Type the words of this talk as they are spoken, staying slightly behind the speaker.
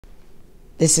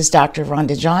This is Dr.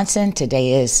 Rhonda Johnson.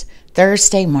 Today is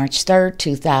Thursday, March 3rd,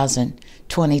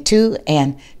 2022,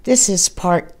 and this is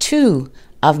part 2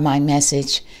 of my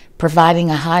message,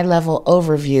 providing a high-level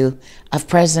overview of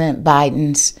President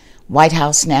Biden's White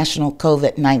House National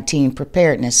COVID-19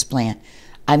 Preparedness Plan.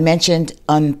 I mentioned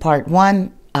on part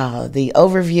 1, the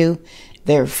overview,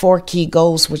 there are 4 key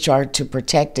goals, which are to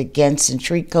protect against and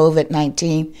treat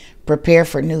COVID-19, prepare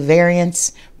for new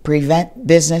variants, prevent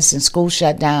business and school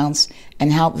shutdowns,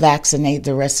 and help vaccinate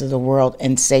the rest of the world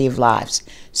and save lives.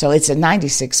 So it's a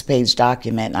 96-page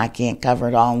document. I can't cover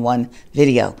it all in one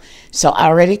video. So I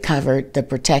already covered the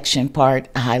protection part,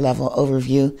 a high-level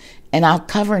overview, and I'll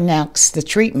cover next the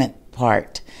treatment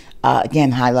part.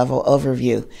 Again, high-level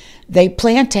overview. They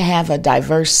plan to have a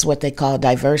diverse, what they call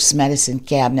diverse medicine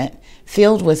cabinet,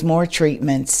 filled with more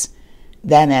treatments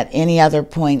than at any other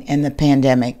point in the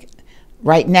pandemic.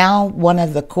 Right now, one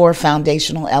of the core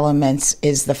foundational elements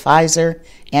is the Pfizer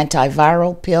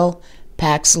antiviral pill,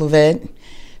 Paxlovid.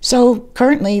 So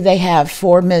currently they have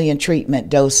 4 million treatment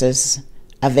doses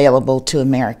available to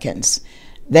Americans.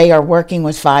 They are working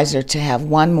with Pfizer to have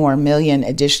 1 more million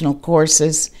additional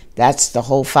courses. That's the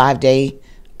whole 5-day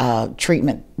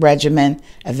treatment regimen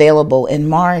available in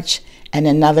March, and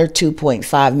another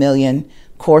 2.5 million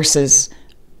courses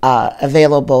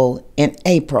available in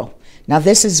April. Now,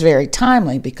 this is very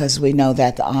timely because we know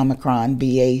that the Omicron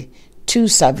BA.2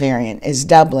 subvariant is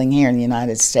doubling here in the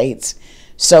United States.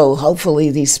 So hopefully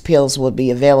these pills will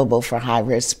be available for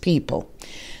high-risk people.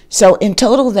 So in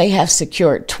total, they have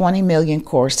secured 20 million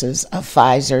courses of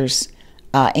Pfizer's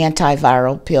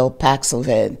antiviral pill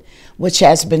Paxlovid, which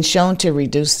has been shown to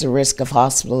reduce the risk of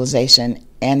hospitalization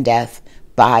and death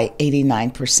by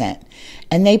 89%.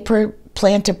 And they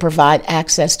plan to provide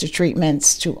access to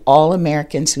treatments to all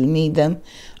Americans who need them,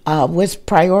 with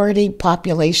priority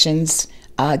populations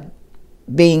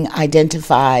being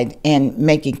identified and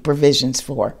making provisions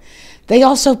for. They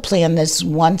also plan this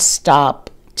one-stop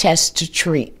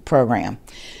test-to-treat program.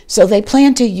 So they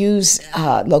plan to use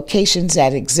locations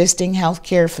at existing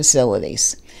healthcare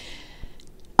facilities.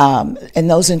 And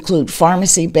those include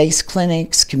pharmacy-based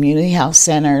clinics, community health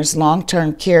centers,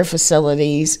 long-term care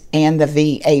facilities, and the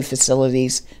VA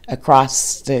facilities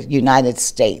across the United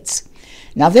States.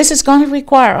 Now, this is going to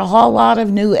require a whole lot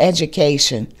of new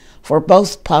education for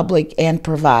both public and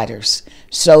providers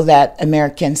so that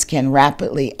Americans can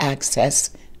rapidly access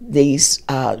these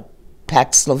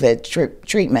Paxlovid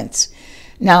treatments.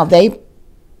 Now, they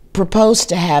propose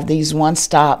to have these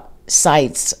one-stop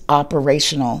sites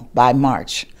operational by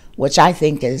March, which I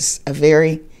think is a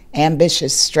very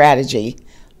ambitious strategy.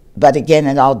 But again,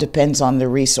 it all depends on the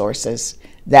resources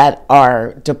that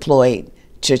are deployed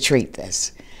to treat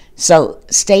this. So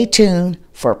stay tuned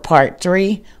for part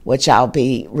 3, which I'll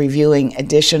be reviewing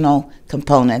additional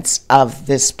components of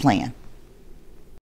this plan.